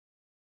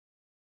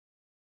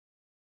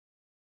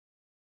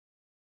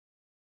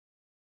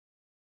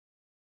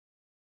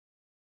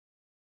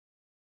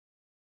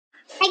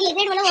Hey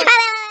guys,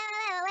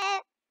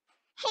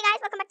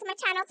 welcome back to my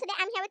channel. Today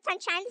I'm here with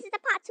Sunshine. This is the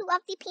part 2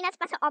 of the peanut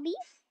butter obby.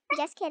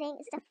 Just kidding,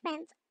 it's the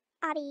friends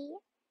obby.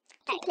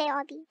 To play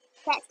obby.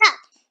 Let's go.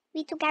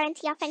 We to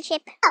guarantee our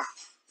friendship. Oh.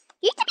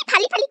 You need to be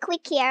pally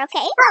quick here,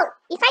 okay? Oh.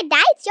 If I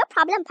die, it's your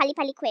problem, pally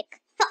quick.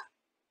 Oh.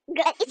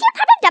 Good. It's your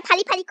problem, the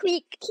pally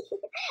quick.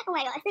 Oh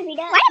my gosh, the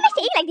video. Why am I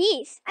saying like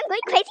this? I'm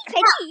going crazy. Go.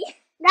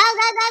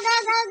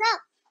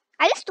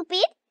 Are you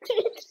stupid?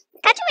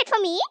 Can't you wait for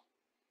me?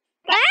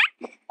 Okay.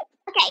 Huh?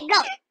 Okay, go.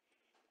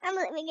 I'm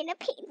living in a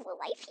painful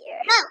life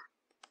here. Go.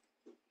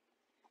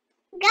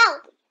 Go.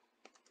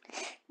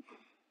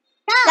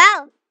 Go.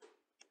 Go.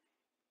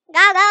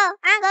 Go.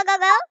 Go. Go.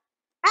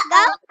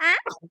 Go.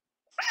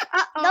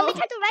 Don't be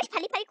trying to rush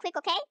pally quick,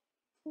 okay?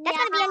 That's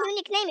gonna be your new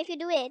nickname if you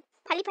do it.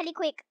 Pally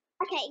quick.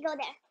 Okay, go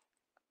there.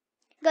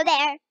 Go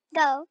there.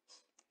 Go.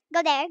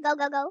 Go there. Go.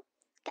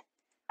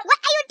 What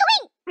are you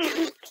doing?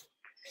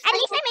 At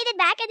least I made it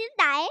back. I didn't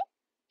die.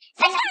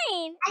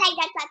 Sunshine. I like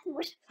that part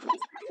more.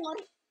 More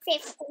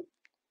safe.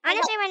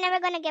 Honestly, we're never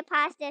gonna get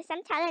past this.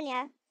 I'm telling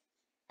you.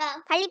 Go.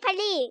 Pally.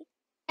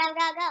 Go.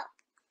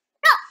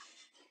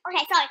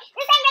 Okay, sorry.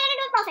 This time we're gonna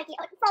do it perfectly.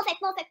 Perfect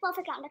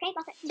round. Okay,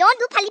 perfect. Don't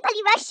do pally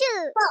rush.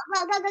 Go.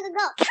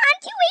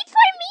 Can't you wait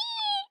for me?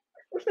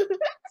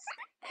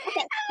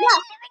 Okay, I'm go.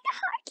 living a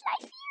hard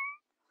life here.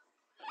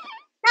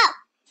 Go.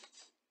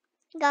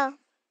 Go.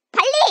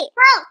 Pally.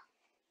 Go.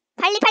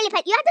 Pally.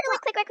 You have to do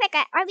it quick,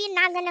 or we're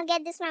not gonna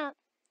get this round.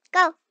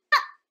 Go.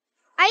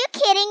 Are you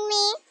kidding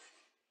me?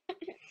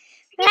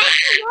 I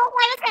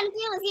was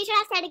confused. You should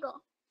have said go.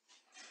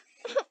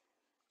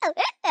 Go.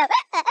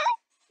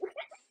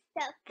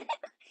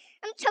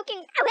 I'm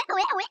choking. Go.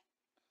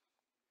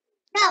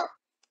 Go.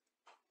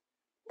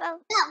 Go.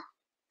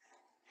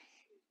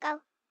 Go.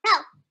 Go.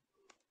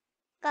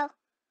 Go.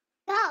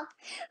 Go. Oh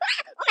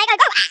my god,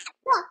 go.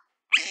 Go.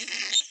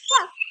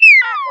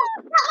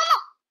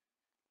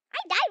 I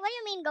died. What do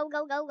you mean go?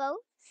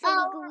 Silly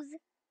Oh. goose.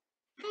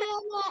 I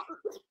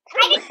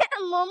just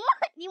Momo?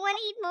 You want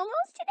to eat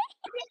momos today?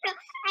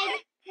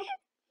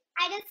 I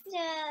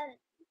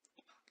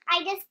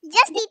just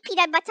Just eat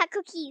peanut butter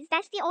cookies.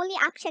 That's the only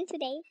option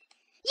today.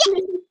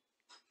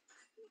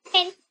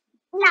 and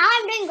now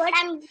I'm doing good.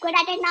 I'm good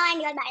at it now,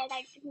 and you're bad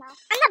at it now.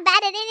 I'm not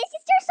bad at it. It's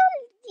just you're so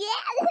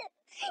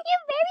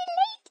You're very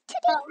late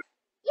today. Oh.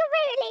 You're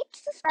very late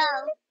to school.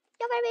 Go.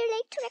 You're very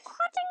late to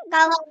recording.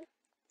 Go.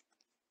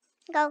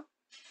 Go.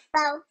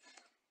 Go.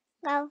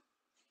 Go.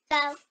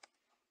 Go.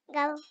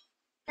 Go.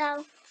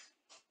 Go.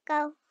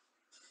 Go.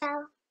 Go.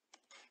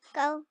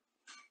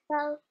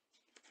 Go.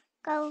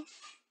 Go.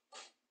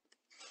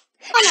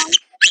 Oh no.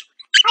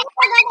 I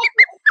forgot that you're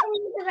doing so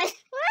well.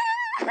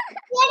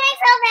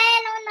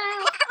 Oh no.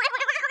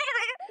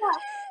 Go.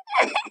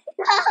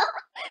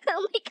 Oh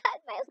my god,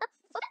 my love.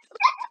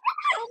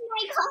 Oh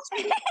my gosh.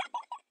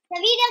 The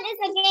video is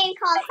a game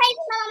called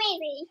Crazy Mama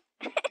Maisie.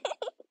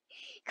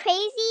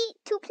 Crazy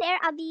two-player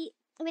obby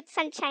with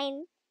Sunshine.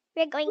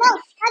 We're going No,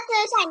 that's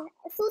Sushine.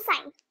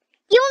 Sushine.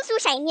 Yoon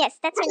Sushine, yes,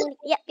 that's her name.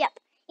 Yep.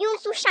 Yoon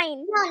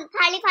Sushine. No,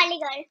 Pali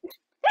girl.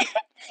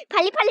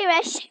 Pally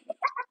rush.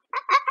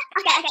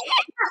 Okay.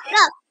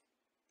 Go.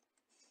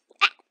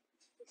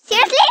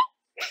 Seriously?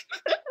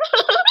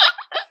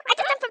 I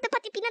just jumped from the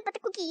peanut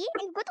butter cookie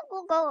and go.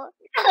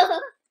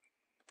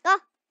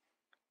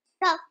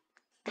 Go.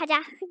 Kaja.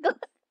 Go.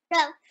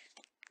 Go.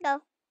 Go.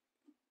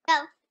 Go.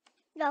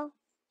 Go.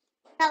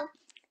 Go.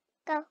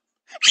 Go.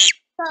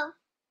 Go.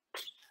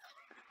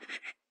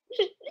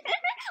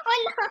 Oh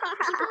no.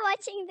 People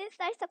watching this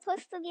are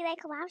supposed to be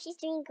like, wow, she's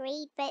doing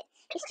great, but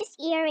it's just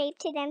ear rape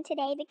to them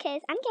today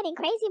because I'm getting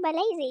crazy but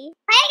lazy.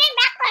 I get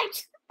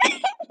backwards.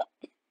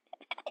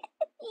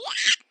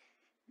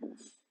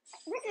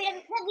 This video,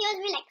 the viewers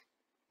will like.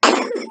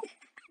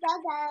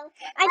 Go.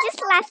 I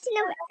just laughed in a...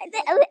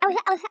 No.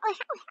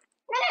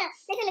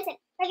 Listen.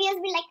 The viewers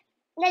will like.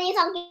 The new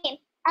song came.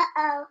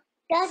 Uh-oh.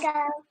 Go. Go.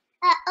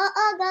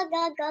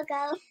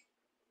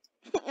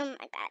 Oh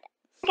my god.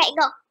 Okay,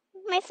 go.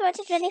 My throat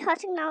is really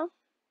hurting now.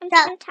 I'm Go.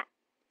 so tired.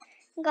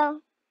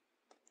 Go.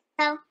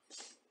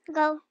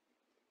 Go.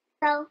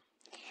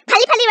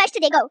 Pally rush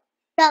today, go.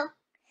 Go.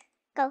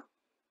 Go.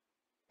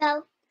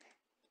 Go.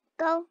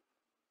 Go.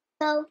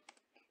 Go.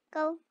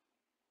 Go.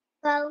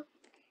 Go.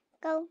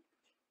 Go.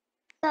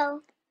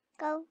 Go.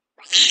 Go.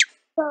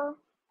 Go.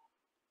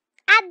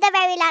 At the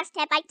very last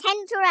step, I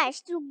tend to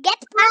rush to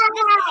get past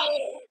this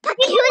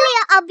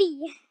peculiar obby.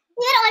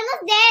 You're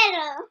almost there.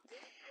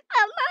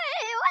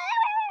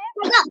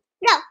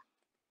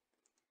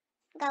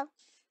 Go.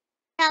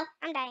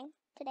 I'm dying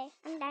today.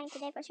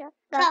 For sure.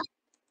 Go.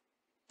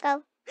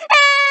 Go.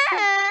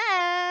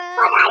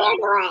 What are you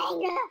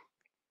doing?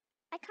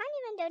 I can't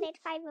even donate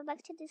 5 Robux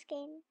to this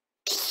game.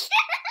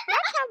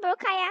 That's how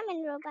broke I am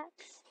in Robux.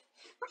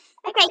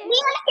 Okay, do you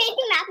want to change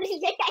the map?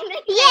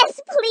 Yes,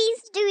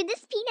 please do.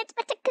 This peanut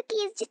butter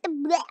cookie is just a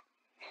bleh.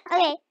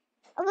 Okay.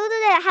 We'll do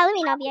the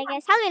Halloween obby, I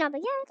guess. Halloween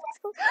obby. Yeah, that's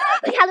cool.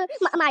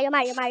 Mario.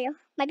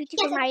 My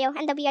beautiful Yes, Mario.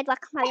 And the weird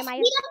walk Mario.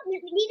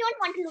 We don't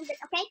want to lose it,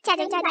 okay?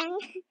 Cha-dang.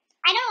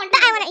 I don't want No,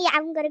 to. I wanna. Yeah,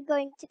 I'm gonna go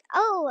into.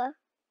 Oh,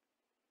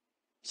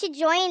 she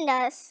joined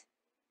us.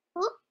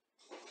 Who?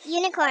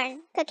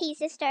 Unicorn, Cookie's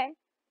sister.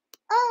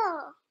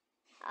 Oh.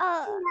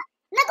 Oh,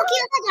 No,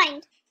 Cookie also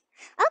joined.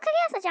 oh,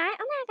 Cookie also joined.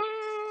 Oh my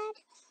god.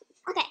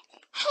 Okay.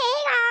 Hey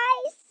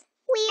guys,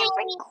 we are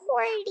Hey.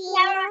 recording.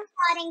 Yeah, we're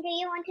recording. Do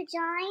you want to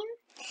join?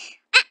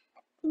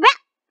 Bruh.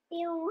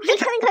 You. I'm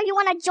telling her you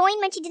wanna join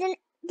when she didn't.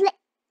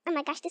 Oh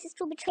my gosh, this is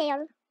true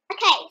betrayal.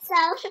 Okay, so.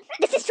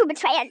 This is true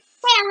betrayal.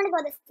 Hey, I'm gonna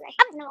go this way.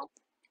 No.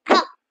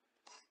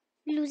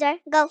 Loser,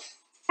 go.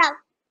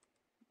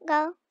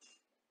 Go.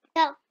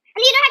 Go.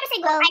 And you don't have to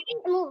say go. Go. I can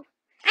move.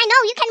 I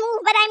know you can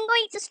move, but I'm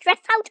going to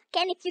stress out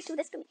again if you do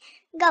this to me.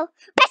 Go.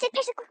 Press it,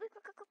 go.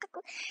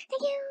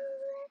 Thank you.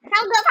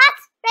 Now go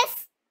fast.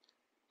 Press.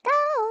 Go.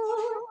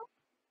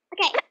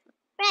 Okay.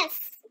 Press.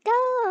 Go.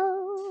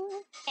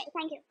 Okay,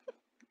 thank you.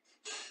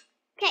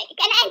 Okay,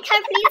 can I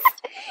enter, please?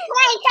 Can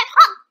I enter?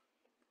 Oh!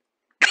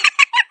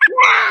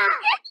 Ah!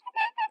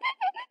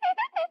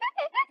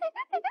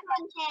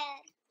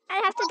 I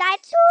have to die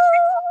too.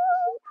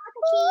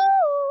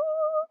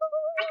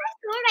 I can't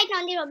scroll right now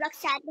on the Roblox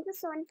chat. This is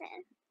so unfair.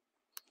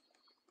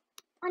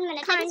 1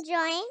 minute. Can't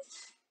join.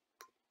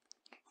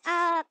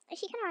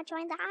 She cannot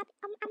join the app.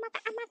 Oh my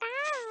god.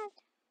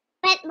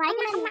 But why Oh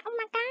can I?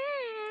 my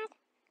god.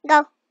 Go.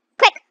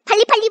 Quick.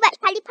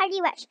 Pali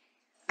rush.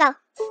 Go.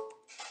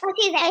 Oh,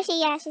 she's there. Oh,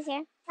 she's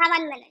here.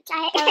 1 minute. Go.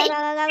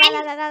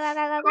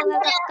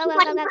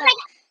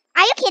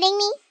 Are you kidding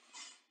me?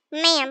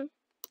 Ma'am,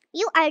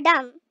 you are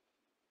dumb.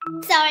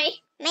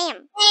 Sorry.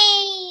 Ma'am.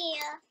 Hey.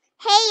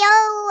 Hey yo.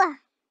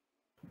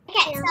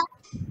 Okay, so.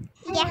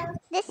 Yeah,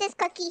 this is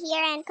Cookie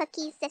here and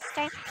Cookie's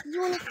sister,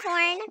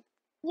 Unicorn.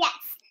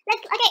 Yes.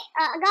 Let's. Okay.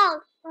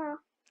 Go.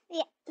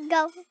 Yeah,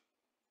 go.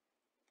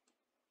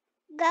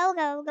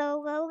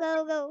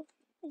 Go.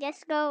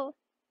 Just go.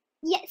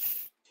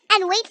 Yes.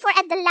 And wait for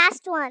at the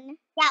last one.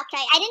 Yeah.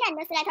 Okay. I didn't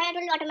understand. I thought it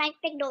was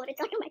automatic door. It's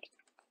automatic.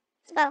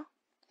 Go.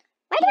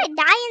 Why do I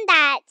die in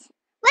that?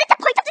 What is the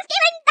point of this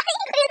game? I'm dying.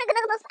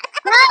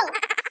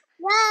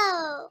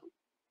 Whoa.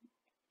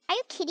 Are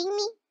you kidding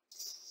me?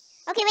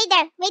 Okay, wait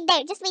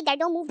there. Just wait there.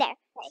 Don't move there.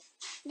 Okay.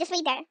 Just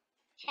wait there.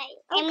 Okay.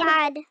 Oh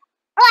god.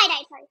 Oh, I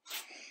died. Sorry.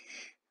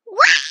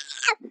 What?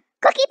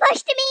 Cookie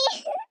pushed me.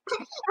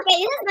 Okay,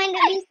 this is going to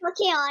be so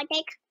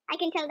chaotic. I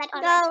can tell that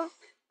already. Go.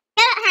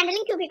 You're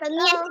handling 2 people. Me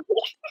and Go.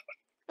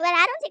 Well,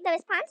 I don't take the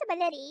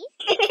responsibility.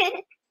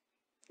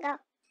 Go.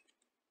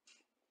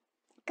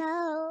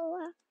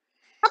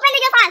 Open the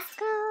door fast.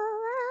 Go.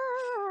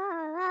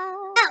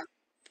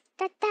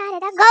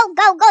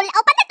 Go. Go.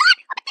 Open the door.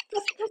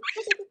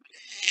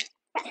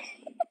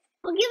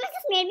 Oh, you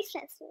just made me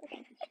stressful.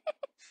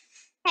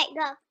 Hey,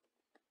 go.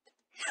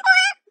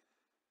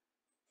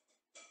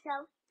 Go.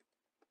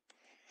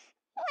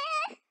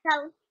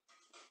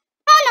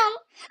 Oh no.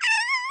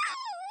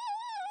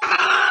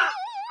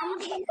 I'm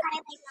getting tired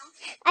right now.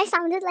 I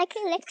sounded like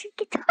an electric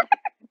guitar.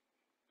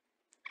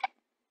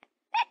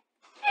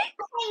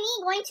 Okay, me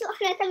going to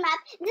another map.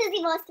 This is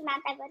the worst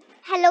map ever.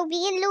 Hello,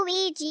 being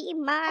Luigi,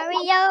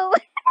 Mario.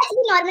 Let's be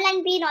normal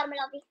and be normal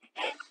lobby.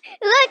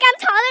 Look, I'm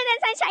taller than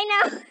Sunshine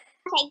now.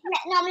 Okay,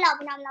 normal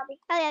lobby.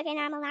 Okay,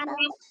 normal.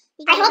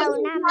 You I can hope go, this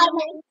is normal.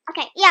 normal.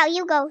 Okay. Yeah,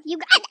 you go. I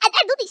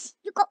do this.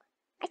 You go.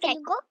 I said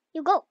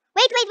you go.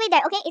 Wait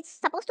there. Okay, it's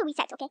supposed to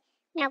reset. Okay,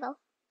 now go.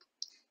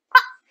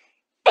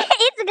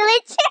 It's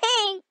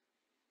glitching.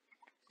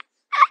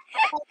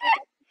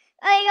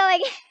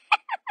 Okay.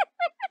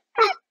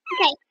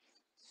 Okay.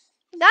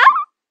 Go.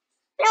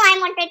 No, I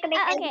wanted to be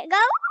Okay,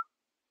 go.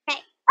 Bye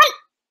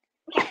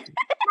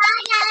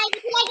guys.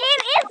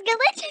 It is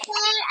glitching.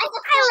 I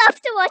I love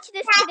to watch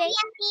this today.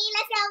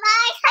 Let's go.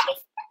 Bye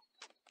guys.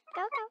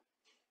 Go.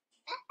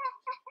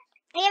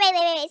 Wait.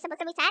 It's supposed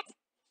to reset?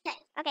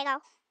 Okay, go.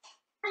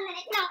 1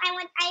 minute. No,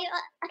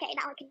 okay,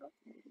 now I can go.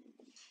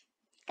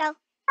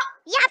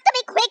 You have to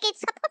be quick. It's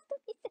supposed to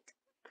be.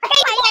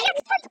 Okay,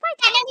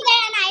 Fine. energy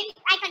there and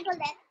I control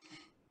that.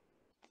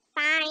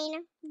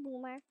 Fine.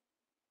 Boomer.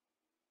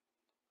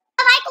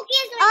 Oh, my Cookie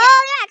is doing it. Oh,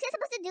 you're actually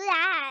supposed to do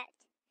that.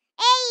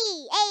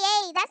 Hey.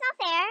 That's not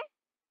fair.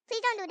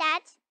 Please don't do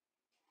that.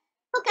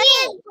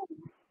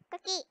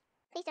 Cookie.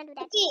 Please don't do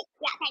that. Cookie.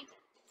 Yeah, thank you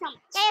so much.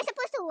 Yeah, you're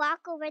supposed to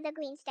walk over the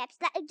green steps.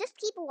 Just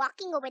keep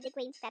walking over the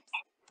green steps.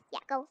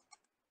 Yeah, go.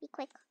 Be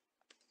quick.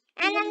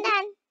 And I'm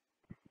done.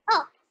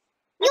 Oh.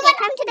 You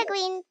come to the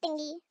green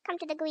thingy. Come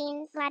to the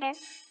green ladder.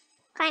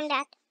 Climb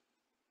that.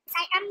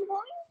 I am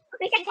going.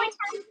 Okay.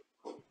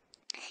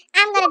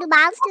 I'm gonna do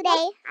balls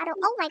today.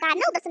 Oh my god,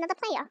 no, that's another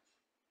player.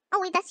 Oh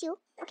wait, that's you.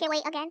 Okay,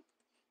 wait, again.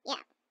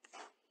 Yeah.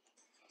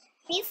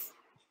 Please.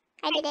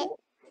 I did it.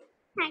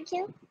 Thank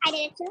you. I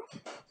did it too.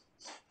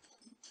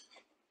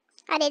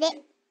 I did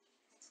it.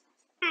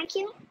 Thank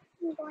you.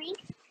 I'm going.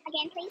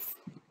 Again, please.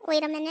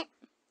 Wait a minute.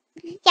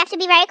 You have to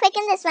be very quick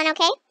in this one,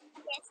 okay?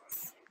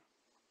 Yes.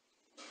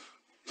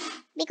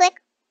 Be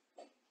quick.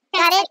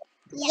 Got it?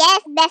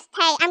 Yes, best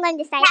hey. I'm going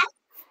this side.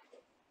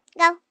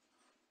 Go.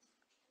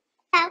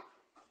 Go.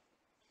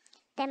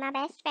 They're my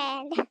best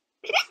friend.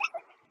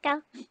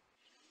 Go.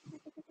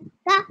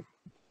 Go.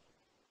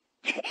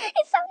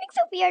 It's sounding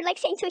so weird, like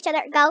saying to each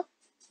other, go,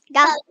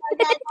 Go, go. go,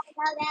 go, go,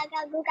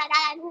 go, go, go,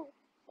 go, go.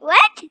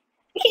 What?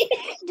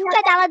 Duka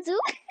dala do?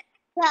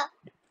 Go.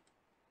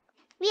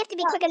 We have to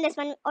be quick in this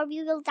one, or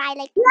we will die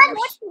like. You are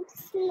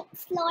more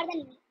slower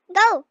than me.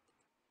 Go.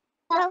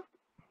 Go.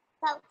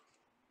 Go.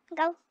 Go.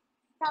 Go.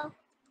 Go.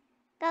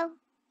 Go.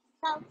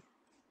 Go.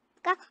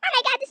 Go. Oh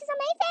my god, this is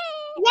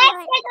amazing. Yes,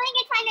 Alright, we're doing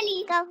it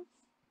finally. go.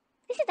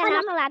 This is the Oh, no.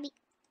 normal lobby.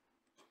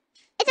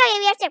 It's okay,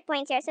 we have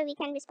checkpoints here, so we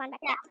can respond back.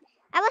 Yeah.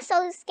 I was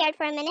so scared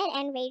for a minute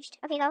and raged.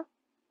 Okay, go.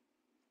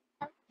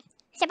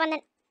 Step on the.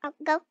 Oh,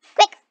 go.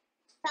 Quick.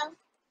 Go.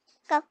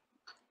 Go.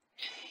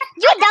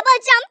 You double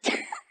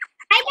jumped.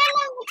 I don't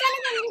know which one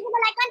is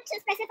invisible. I can't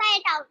specify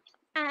it out.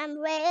 I'm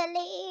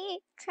really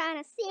trying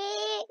to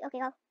see. Okay,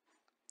 go.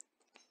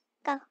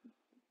 Go.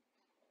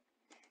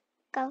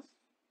 Go.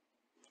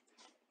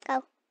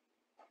 Go.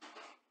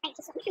 Thank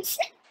you so much.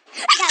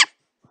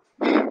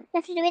 You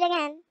have to do it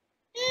again.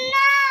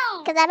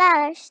 No! Because I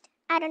lost.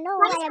 I don't know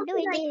What why is I'm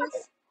doing copyright?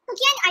 this.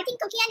 I think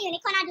Cookie and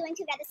Unicorn are doing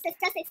together.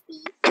 Sister.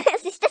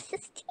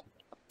 Sister.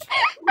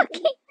 Okay.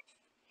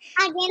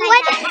 Again,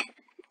 What? I died.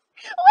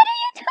 What are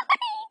you doing?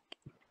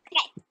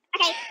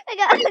 Okay,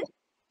 Go.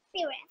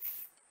 serious.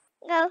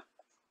 Go.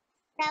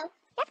 Go.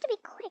 You have to be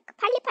quick.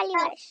 Pali pali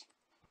Go. rush.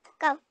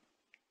 Go.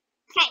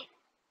 Okay.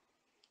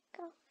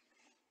 Go.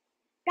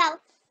 Go.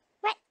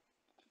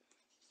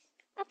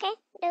 Okay.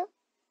 Do.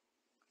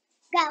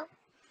 Go.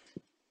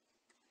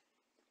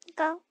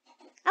 Go.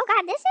 Oh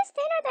god, this is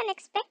thinner than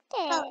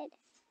expected. Go.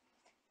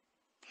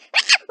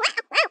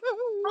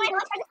 Oh my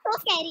gosh, that is so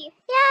scary.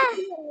 Yeah.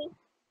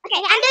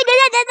 Okay, I'm doing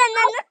this.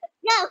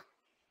 go.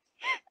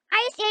 Are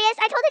you serious?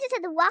 I told you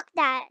to walk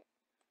that.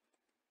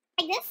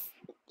 Like this?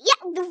 Yeah,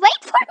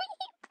 wait for me.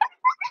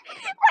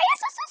 Why are you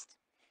so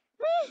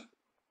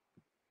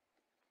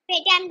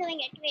Wait, I'm doing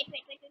it. Wait.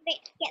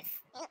 Yes.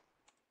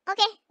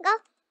 Okay, go.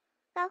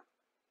 Go.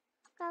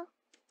 Go.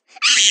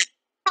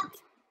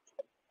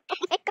 Oh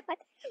my god.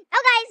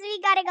 Oh guys,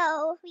 we gotta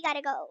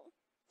go.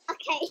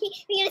 Okay,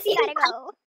 we're gonna see We gotta go.